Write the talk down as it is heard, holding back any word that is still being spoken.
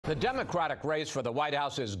The Democratic race for the White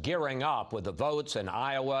House is gearing up, with the votes in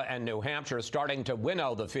Iowa and New Hampshire starting to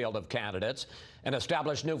winnow the field of candidates and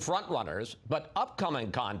establish new frontrunners. But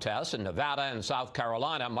upcoming contests in Nevada and South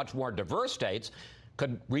Carolina, much more diverse states,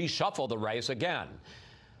 could reshuffle the race again.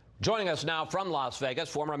 Joining us now from Las Vegas,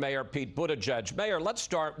 former Mayor Pete Buttigieg. Mayor, let's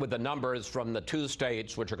start with the numbers from the two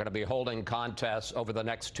states which are going to be holding contests over the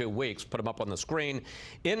next 2 weeks. Put them up on the screen.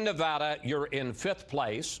 In Nevada, you're in 5th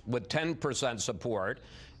place with 10% support.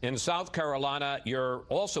 In South Carolina, you're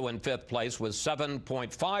also in 5th place with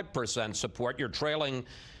 7.5% support. You're trailing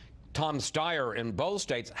Tom Steyer in both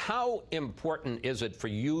states. How important is it for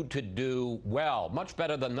you to do well, much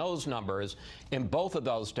better than those numbers, in both of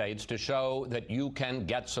those states to show that you can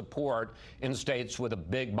get support in states with a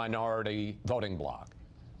big minority voting bloc?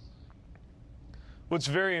 Well, it's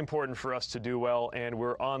very important for us to do well, and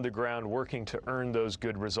we're on the ground working to earn those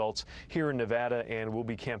good results here in Nevada, and we'll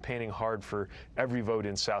be campaigning hard for every vote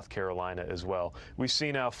in South Carolina as well. We've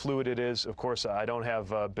seen how fluid it is. Of course, I don't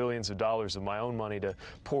have billions of dollars of my own money to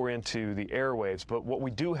pour into the airwaves, but what we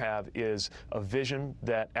do have is a vision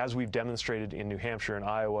that, as we've demonstrated in New Hampshire and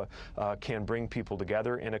Iowa, can bring people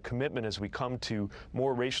together, and a commitment as we come to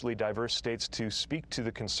more racially diverse states to speak to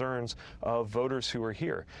the concerns of voters who are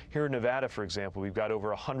here. Here in Nevada, for example, we've got over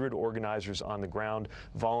 100 organizers on the ground,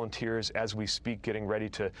 volunteers as we speak, getting ready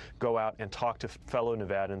to go out and talk to fellow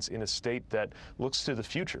Nevadans in a state that looks to the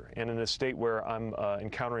future, and in a state where I'm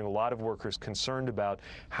encountering a lot of workers concerned about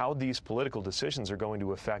how these political decisions are going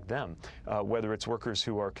to affect them, whether it's workers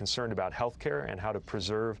who are concerned about health care and how to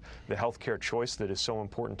preserve the health care choice that is so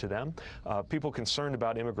important to them, people concerned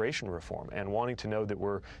about immigration reform and wanting to know that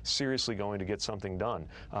we're seriously going to get something done,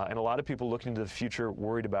 and a lot of people looking to the future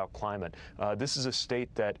worried about climate. This is a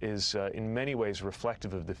state that is in many ways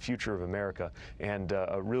reflective of the future of America, and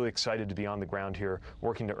really excited to be on the ground here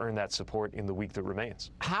working to earn that support in the week that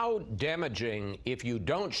remains. How damaging if you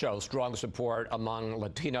don't show strong support among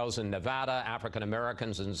Latinos in Nevada, African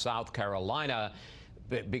Americans in South Carolina,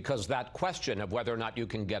 because that question of whether or not you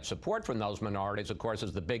can get support from those minorities, of course,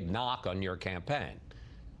 is the big knock on your campaign.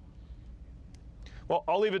 Well,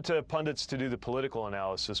 I'll leave it to pundits to do the political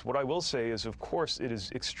analysis. What I will say is, of course, it is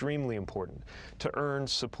extremely important to earn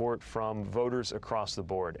support from voters across the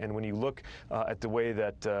board. And when you look at the way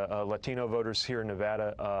that Latino voters here in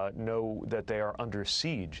Nevada know that they are under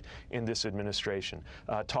siege in this administration,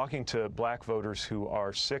 talking to black voters who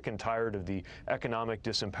are sick and tired of the economic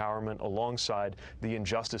disempowerment alongside the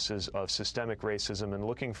injustices of systemic racism, and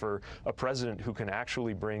looking for a president who can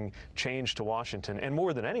actually bring change to Washington, and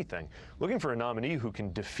more than anything, looking for a nominee who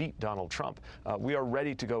can defeat Donald Trump. We are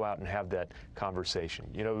ready to go out and have that conversation.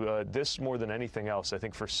 You know, this more than anything else, I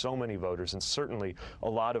think for so many voters, and certainly a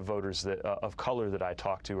lot of voters that, of color that I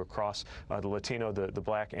talk to across the Latino, the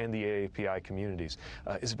black, and the AAPI communities,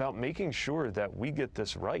 is about making sure that we get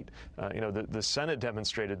this right. You know, the Senate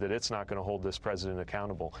demonstrated that it's not going to hold this president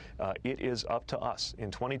accountable. It is up to us.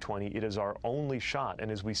 In 2020, it is our only shot.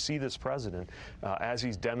 And as we see this president, as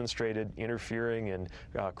he's demonstrated interfering in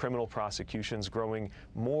criminal prosecutions, growing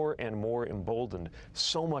more and more emboldened,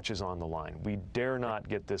 so much is on the line. We dare not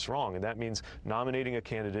get this wrong, and that means nominating a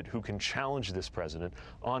candidate who can challenge this president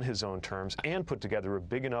on his own terms and put together a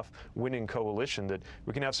big enough winning coalition that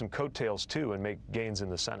we can have some coattails too and make gains in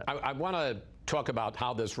the Senate. I want to talk about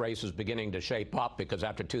how this race is beginning to shape up, because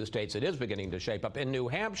after 2 states it is beginning to shape up. In New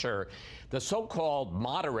Hampshire, the so-called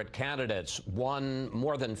moderate candidates won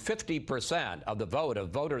more than 50% of the vote of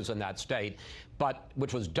voters in that state,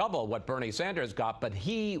 which was double what Bernie Sanders got, but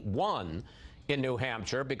he won in New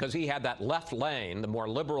Hampshire because he had that left lane, the more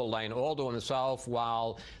liberal lane, all to himself,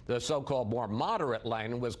 while the so-called more moderate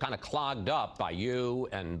lane was kind of clogged up by you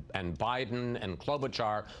and Biden and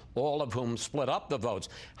Klobuchar, all of whom split up the votes.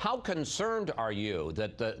 How concerned are you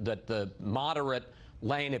that the moderate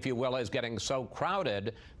lane, if you will, is getting so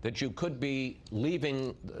crowded that you could be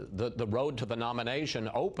leaving the road to the nomination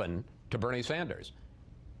open to Bernie Sanders?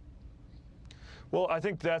 Well, I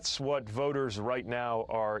think that's what voters right now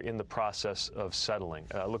are in the process of settling.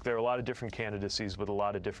 Look, there are a lot of different candidacies with a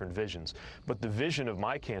lot of different visions. But the vision of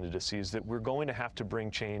my candidacy is that we're going to have to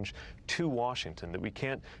bring change to Washington, that we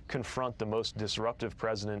can't confront the most disruptive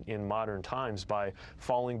president in modern times by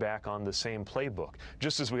falling back on the same playbook,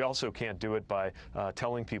 just as we also can't do it by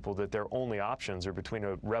telling people that their only options are between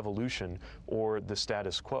a revolution or the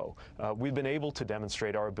status quo. We've been able to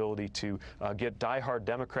demonstrate our ability to get diehard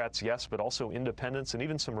Democrats, yes, but also independent independents and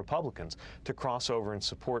even some Republicans to cross over and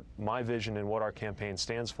support my vision and what our campaign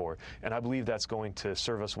stands for. And I believe that's going to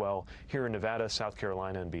serve us well here in Nevada, South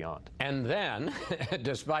Carolina, and beyond. And then,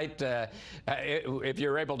 despite if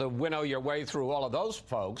you're able to winnow your way through all of those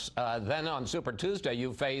folks, then on Super Tuesday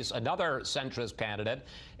you face another centrist candidate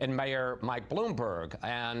in Mayor Mike Bloomberg.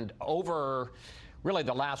 And over really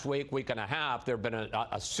the last week and a half, there have been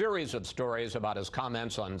a series of stories about his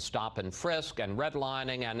comments on stop and frisk and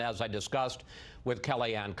redlining. And as I discussed with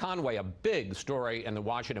Kellyanne Conway, a big story in the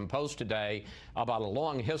Washington Post today about a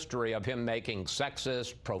long history of him making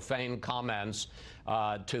sexist, profane comments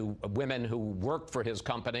to women who worked for his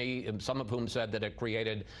company, some of whom said that it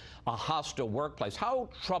created a hostile workplace. How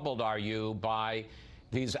troubled are you by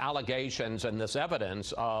these allegations and this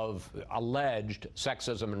evidence of alleged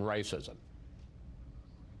sexism and racism?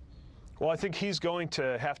 Well, I think he's going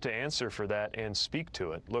to have to answer for that and speak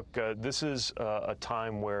to it. Look, this is a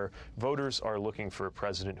time where voters are looking for a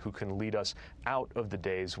president who can lead us out of the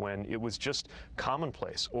days when it was just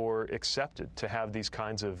commonplace or accepted to have these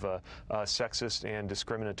kinds of sexist and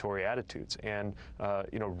discriminatory attitudes. And,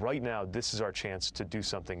 you know, right now, this is our chance to do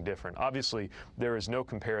something different. Obviously, there is no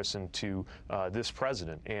comparison to this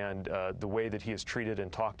president and the way that he has treated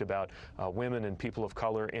and talked about women and people of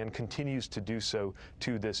color and continues to do so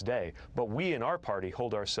to this day. But we in our party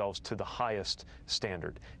hold ourselves to the highest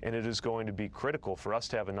standard, and it is going to be critical for us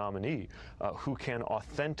to have a nominee who can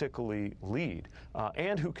authentically lead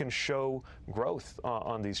and who can show growth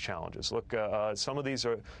on these challenges. Look, some of these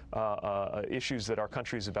are issues that our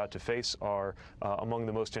country is about to face are among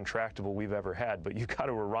the most intractable we've ever had, but you've got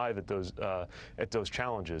to arrive at those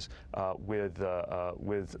challenges with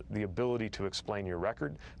the ability to explain your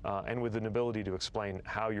record and with an ability to explain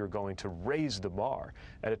how you're going to raise the bar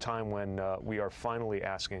at a time when we are finally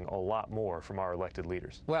asking a lot more from our elected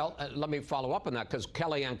leaders. Well, let me follow up on that, because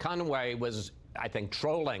Kellyanne Conway was, I think,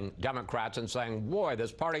 trolling Democrats and saying, boy,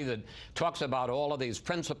 this party that talks about all of these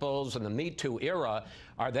principles in the Me Too era,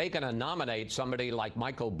 are they going to nominate somebody like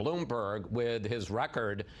Michael Bloomberg with his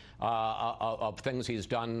record of things he's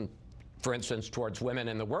done, for instance, towards women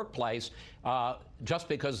in the workplace, just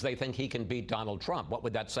because they think he can beat Donald Trump? What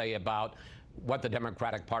would that say about what the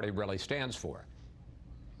Democratic Party really stands for?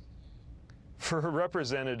 For a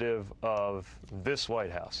representative of this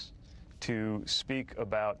White House to speak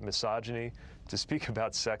about misogyny, to speak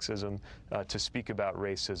about sexism, to speak about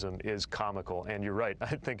racism is comical. And you're right,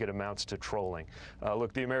 I think it amounts to trolling.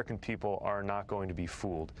 Look, the American people are not going to be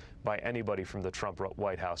fooled by anybody from the Trump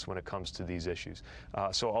White House when it comes to these issues.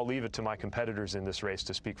 So I'll leave it to my competitors in this race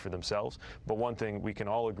to speak for themselves. But one thing we can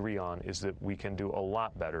all agree on is that we can do a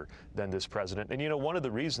lot better than this president. And, you know, one of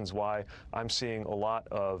the reasons why I'm seeing a lot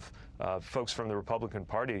of folks from the Republican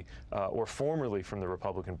Party or formerly from the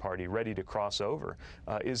Republican Party ready to cross over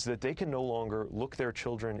is that they can no longer look their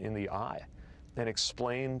children in the eye and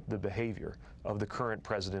explain the behavior of the current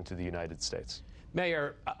president of the United States.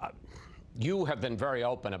 Mayor, you have been very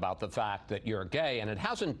open about the fact that you're gay, and it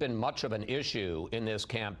hasn't been much of an issue in this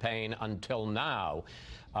campaign until now.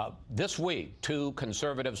 This week, two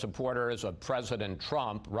conservative supporters of President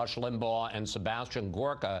Trump, Rush Limbaugh and Sebastian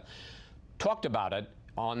Gorka, talked about it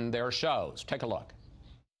on their shows. Take a look.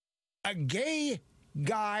 A gay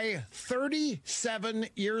guy, 37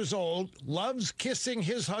 years old, loves kissing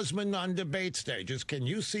his husband on debate stages. Can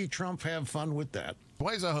you see Trump have fun with that?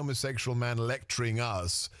 Why is a homosexual man lecturing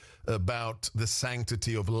us about the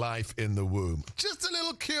sanctity of life in the womb? Just a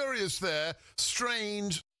little curious there.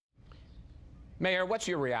 Strange. Mayor, what's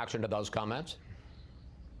your reaction to those comments?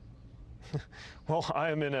 Well, I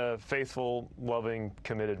am in a faithful, loving,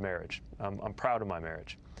 committed marriage. I'm proud of my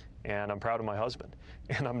marriage, and I'm proud of my husband.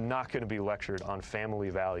 And I'm not going to be lectured on family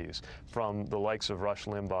values from the likes of Rush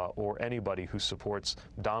Limbaugh or anybody who supports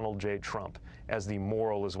Donald J. Trump as the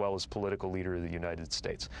moral as well as political leader of the United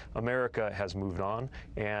States. America has moved on,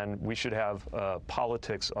 and we should have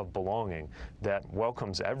politics of belonging that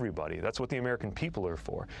welcomes everybody. That's what the American people are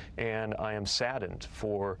for. And I am saddened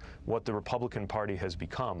for what the Republican Party has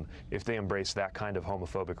become if they embrace that kind of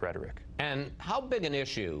homophobic rhetoric. And how big an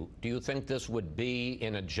issue do you think this would be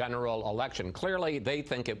in a general election? Clearly, they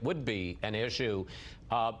think it would be an issue.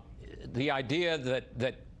 The idea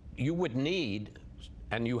that you would need,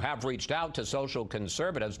 and you have reached out to social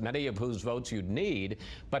conservatives, many of whose votes you'd need,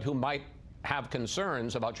 but who might have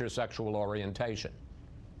concerns about your sexual orientation.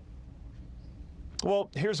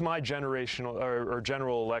 Well, here's my generational or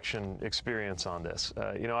general election experience on this.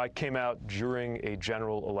 You know, I came out during a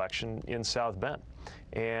general election in South Bend.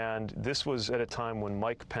 And this was at a time when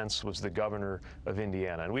Mike Pence was the governor of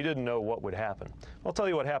Indiana, and we didn't know what would happen. I'll tell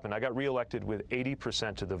you what happened. I got reelected with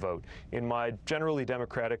 80% of the vote in my generally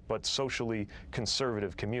Democratic but socially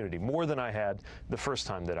conservative community, more than I had the first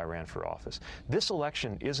time that I ran for office. This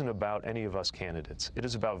election isn't about any of us candidates. It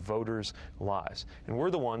is about voters' lives. And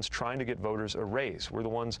we're the ones trying to get voters a raise. We're the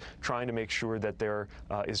ones trying to make sure that there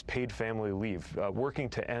is paid family leave, working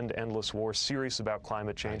to end endless war, serious about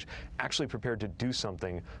climate change, actually prepared to do something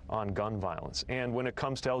on gun violence. And when it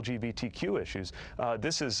comes to LGBTQ issues,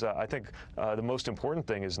 this is, I think, the most important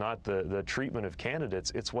thing is not the treatment of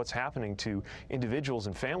candidates. It's what's happening to individuals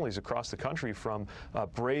and families across the country, from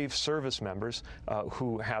brave service members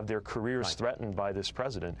who have their careers threatened by this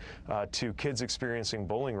president to kids experiencing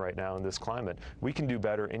bullying right now in this climate. We can do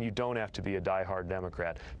better, and you don't have to be a diehard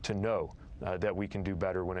Democrat to know that we can do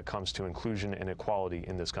better when it comes to inclusion and equality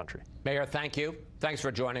in this country. Mayor, thank you. Thanks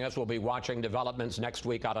for joining us. We'll be watching developments next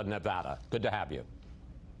week out of Nevada. Good to have you.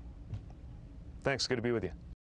 Thanks. Good to be with you.